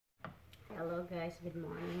Hello guys, good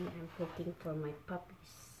morning. I'm cooking for my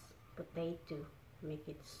puppies potato, make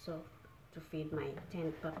it soft to feed my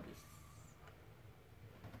 10 puppies.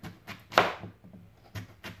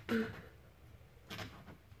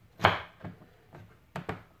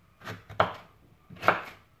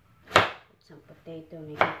 Some potato,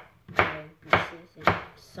 make it 5 pieces and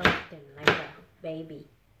soften like a baby.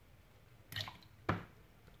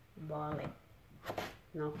 Boil it,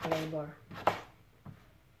 no flavor.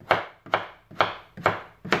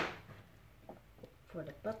 For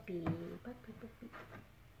the puppy.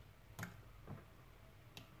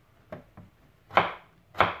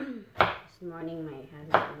 This morning my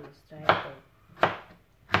husband was driving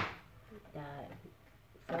the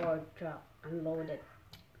Ford truck, unloaded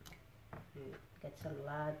and got some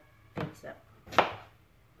lot fixed up.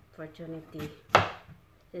 Opportunity.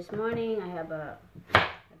 This morning I'm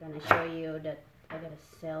gonna show you that I gotta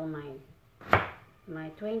sell my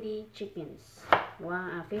 20 chickens.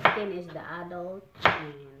 15 is the adult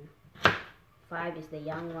and 5 is the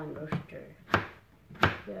young one rooster.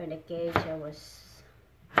 Here in the cage I was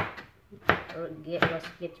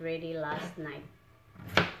get ready last night,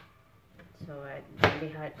 so it's gonna be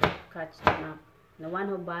hard to catch them up. The one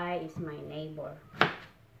who buy is my neighbor,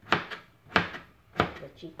 the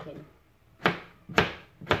chicken. They're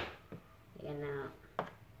gonna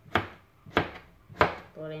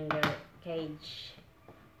put in their cage.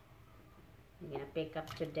 I'm gonna pick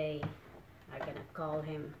up today. I'm gonna call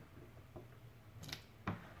him.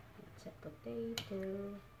 It's a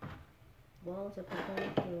potato, balls of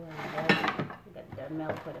potato, and got the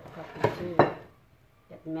milk for the puppy too.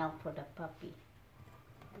 Got milk for the puppy.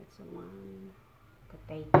 That's one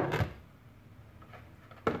potato.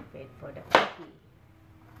 Wait for the puppy.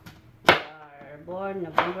 They are born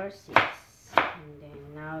November 6th, and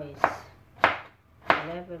then now is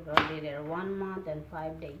 11. Already they're 1 month and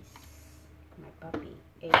 5 days. My puppy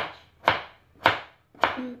age.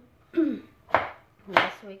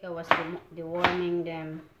 Last week I was deworming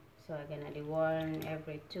them, so I'm gonna deworm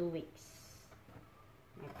every 2 weeks.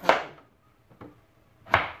 My puppy.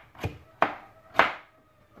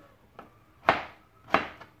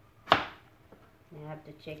 I have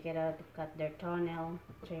to check it out to cut their toenail,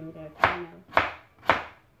 trim their toenail.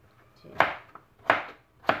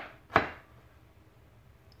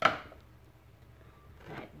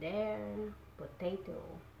 Right there,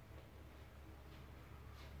 potato.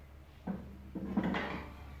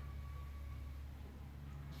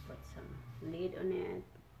 Put some lid on it.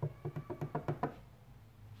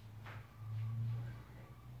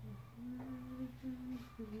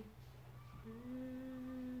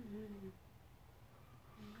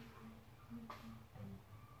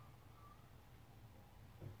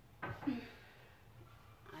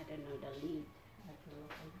 I don't know the lid. I have to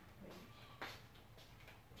look in the fridge.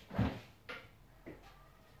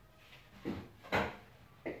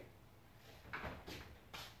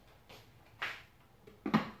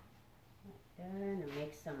 Then I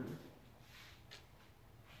make some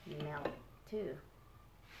milk too.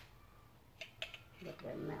 Get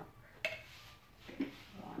the milk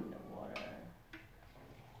on the water.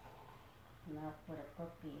 Milk for the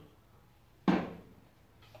puppy.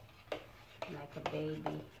 Like a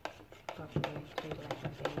baby. Puppy treat like a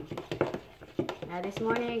baby. Now this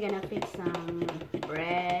morning I'm gonna fix some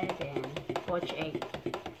bread and poached egg.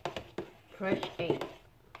 Fresh egg.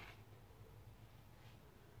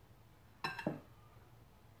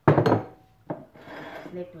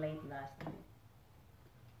 Slept late last night.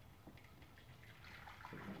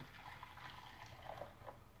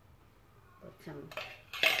 Put some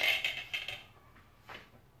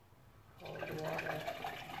cold water.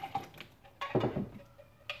 Let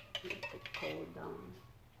it cool down.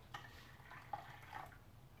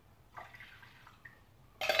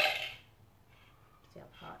 Still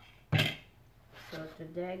hot. So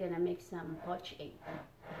today I'm gonna make some poached egg.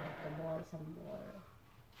 To boil some water.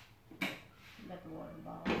 Got water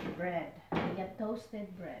bowl. Bread. We got toasted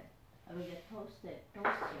bread. We got toaster.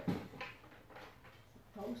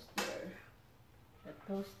 The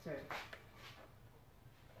toaster.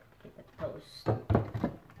 Get the toast.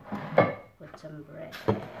 Put some bread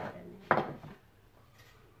in it.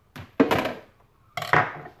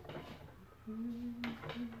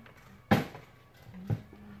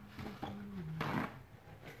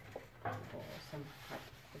 Pour some hot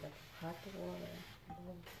water.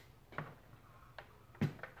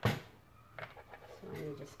 So I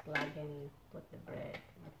just plug in, put the bread,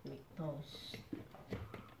 let me toast.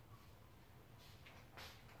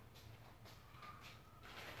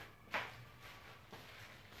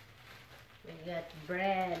 We got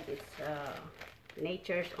bread. It's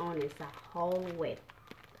nature's own. It's a whole wheat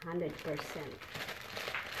 100%.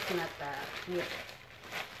 It's not a wheat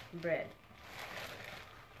bread.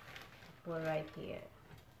 Put right here.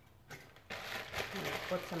 And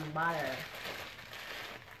put some butter.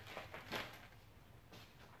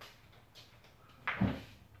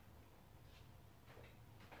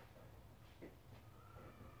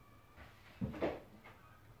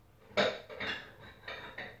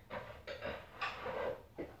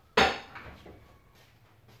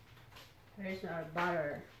 Here's our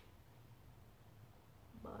butter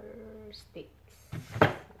sticks.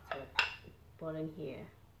 That's what I put in here.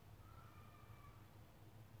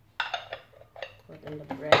 Put in the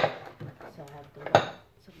bread. So I have to put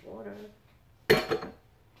some water.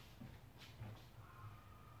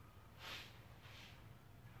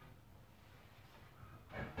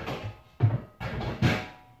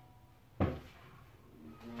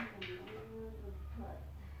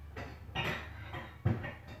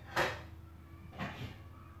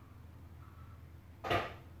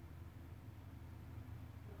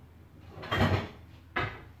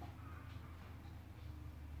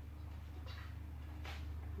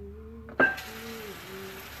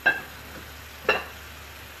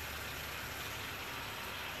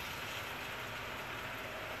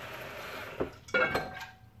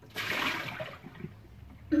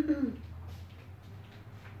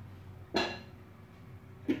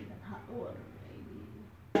 Hot water,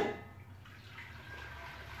 baby.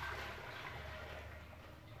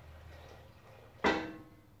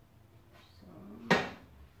 So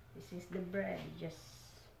this is the bread.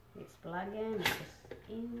 It's plug in, it's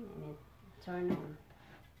in, and it turn on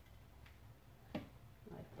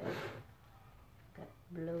like that. Got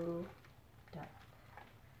blue top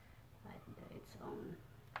like that. It's on.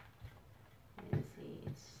 And see,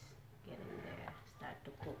 it's getting there. Start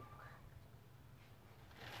to cook.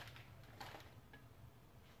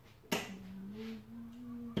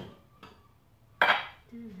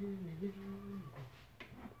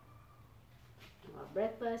 Our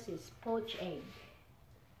breakfast is poached egg.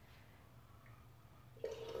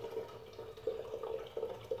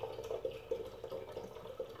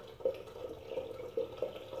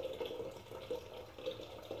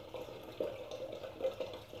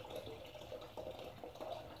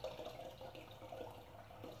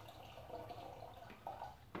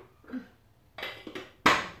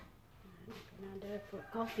 Another for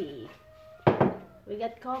coffee. We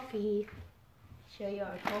got coffee. Show you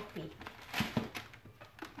our coffee.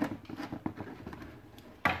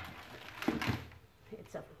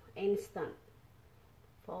 It's a instant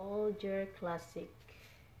Folger Classic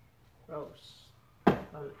Roast from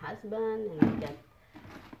my husband, and we got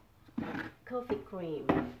coffee cream.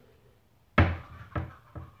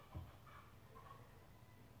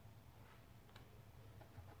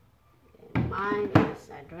 And mine is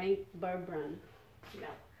I drink bourbon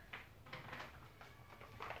milk.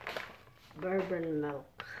 Bourbon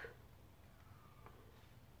milk.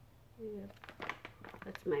 Yeah.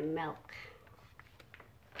 That's my milk.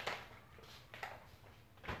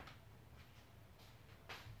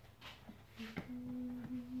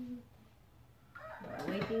 We're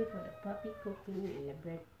waiting for the puppy cooking and the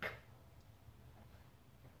bread.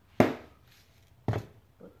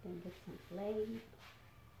 Put them with some flame.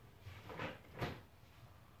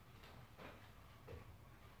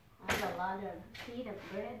 I have a lot of sheet of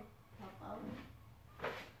bread. Pop out.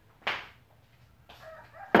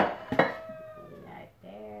 Right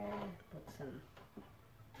there. Put some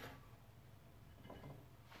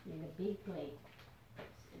in a big plate.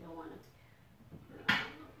 You don't want to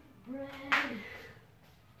bread.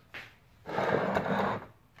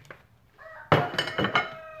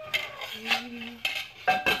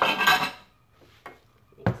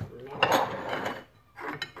 Make some milk.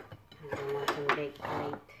 I don't want some big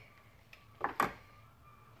plate.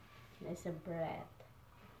 There's a bread.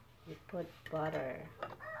 We put butter.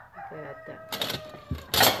 Got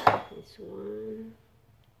this one.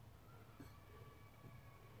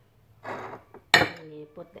 And you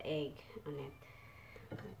put the egg on it.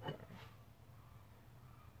 Like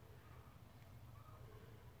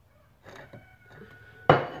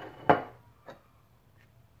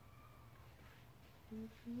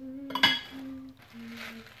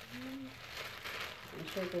I'm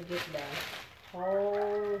sure to get the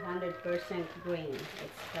whole 100% grain.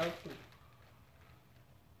 It's healthy.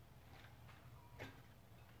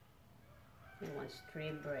 He wants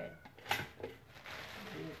 3 bread.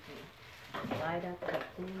 Light up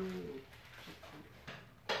the thing.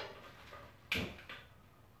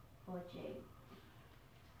 Poached.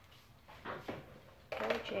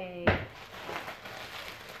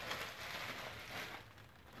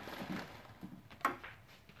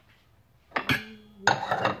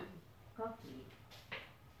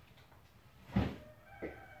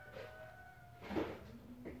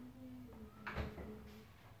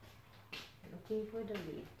 for the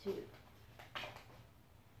lid too.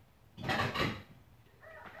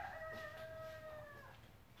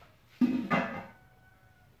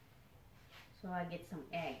 So I get some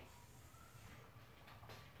eggs.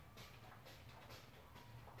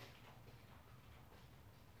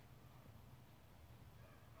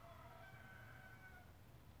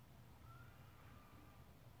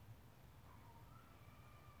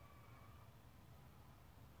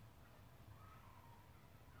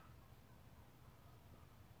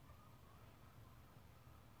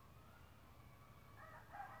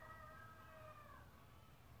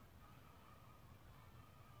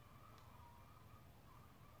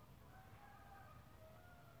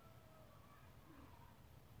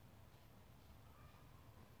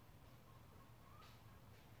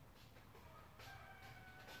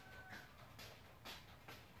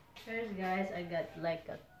 First guys, I got like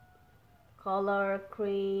a color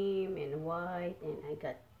cream and white, and I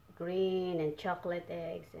got green and chocolate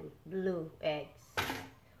eggs and blue eggs.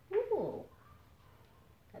 Ooh,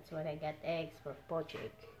 that's what I got, eggs for poached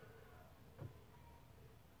egg.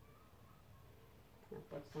 I'll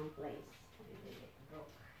put someplace. Maybe it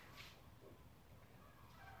broke.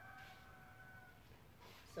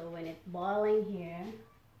 So when it's boiling here,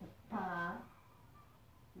 the pot,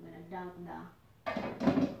 I'm gonna dunk the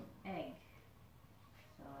egg.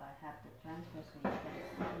 So I have to transfer so you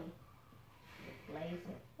can see. Place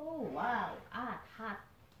it. Oh wow, hot.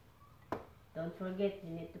 Don't forget,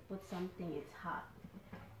 you need to put something, it's hot.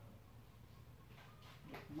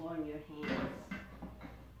 Burn your hands.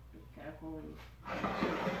 Be careful when you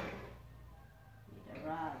need a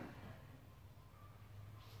rod.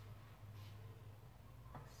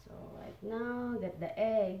 So right now, get the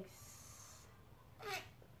eggs.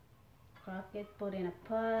 Crack it, put in a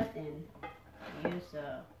pot, and use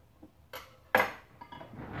a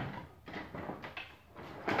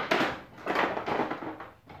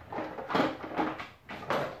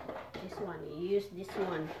you use this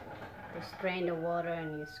one to strain the water,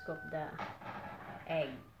 and you scoop the egg.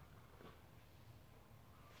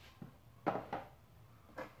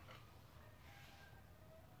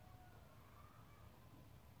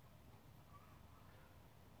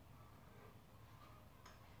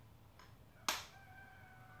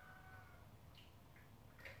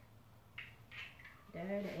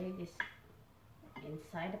 There, the egg is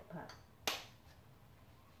inside the pot.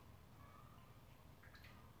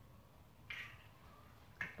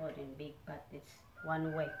 Put in big pot, it's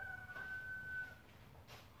one way.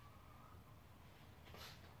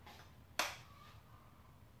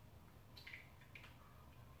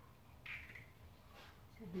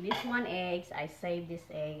 So this one eggs, I save this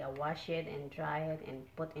egg, I wash it and dry it and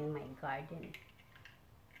put in my garden.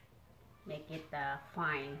 Make it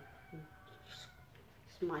fine.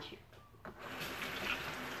 Smash it.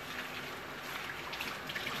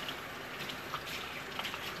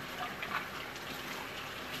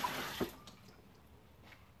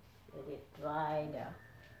 Let it dry.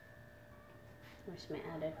 Where's my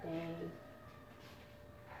other thing?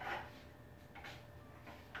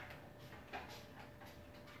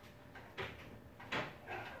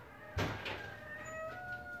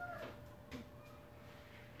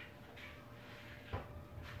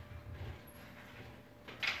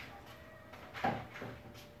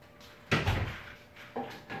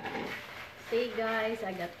 See guys,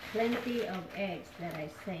 I got plenty of eggs that I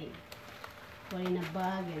saved. Put in a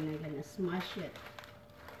bag and I'm gonna smash it.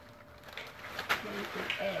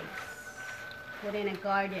 Plenty eggs. Put in a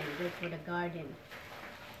garden, good for the garden.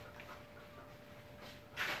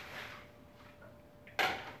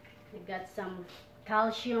 I got some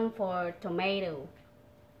calcium for tomato.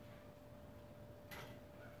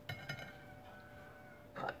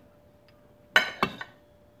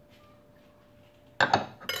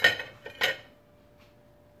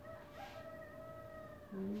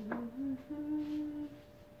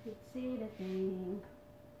 Let's see the thing.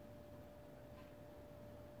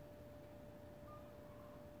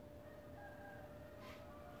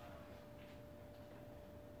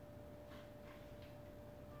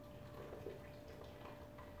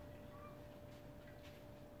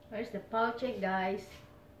 Where's the pouch egg, guys?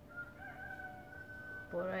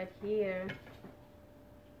 Put right here.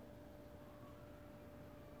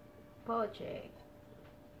 Pouch egg.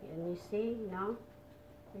 Can you see? No?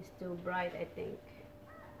 It's too bright, I think.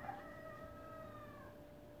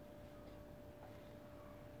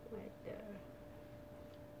 Right there.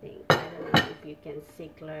 I don't know if you can see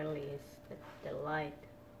clearly. It's the light.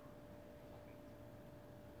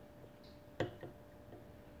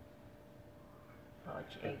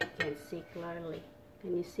 Pouch egg. You can see clearly.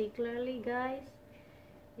 Can you see clearly, guys?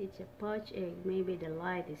 It's a pouch egg. Maybe the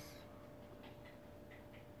light is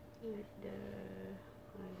Right there.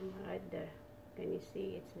 Right there. Can you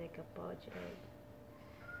see? It's like a poached egg.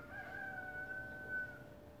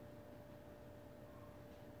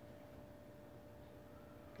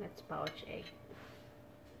 That's poached egg.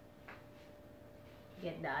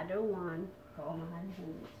 Get the other one. Oh my,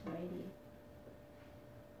 it's ready.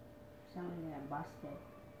 Some of them are busted.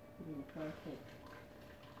 Didn't perfect.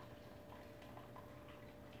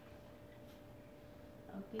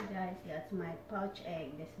 Okay guys, that's my poached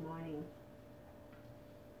egg this morning.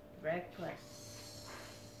 Breakfast.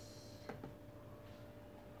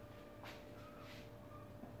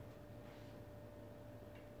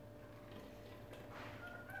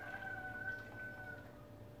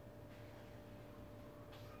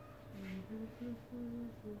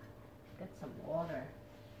 Got some water.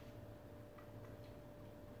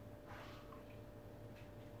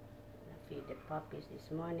 I feed the puppies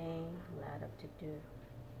this morning. A lot of to do.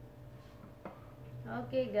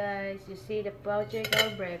 Okay guys, you see the project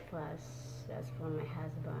or breakfast. That's for my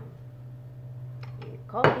husband. And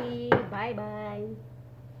coffee. Bye bye.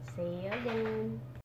 See you again.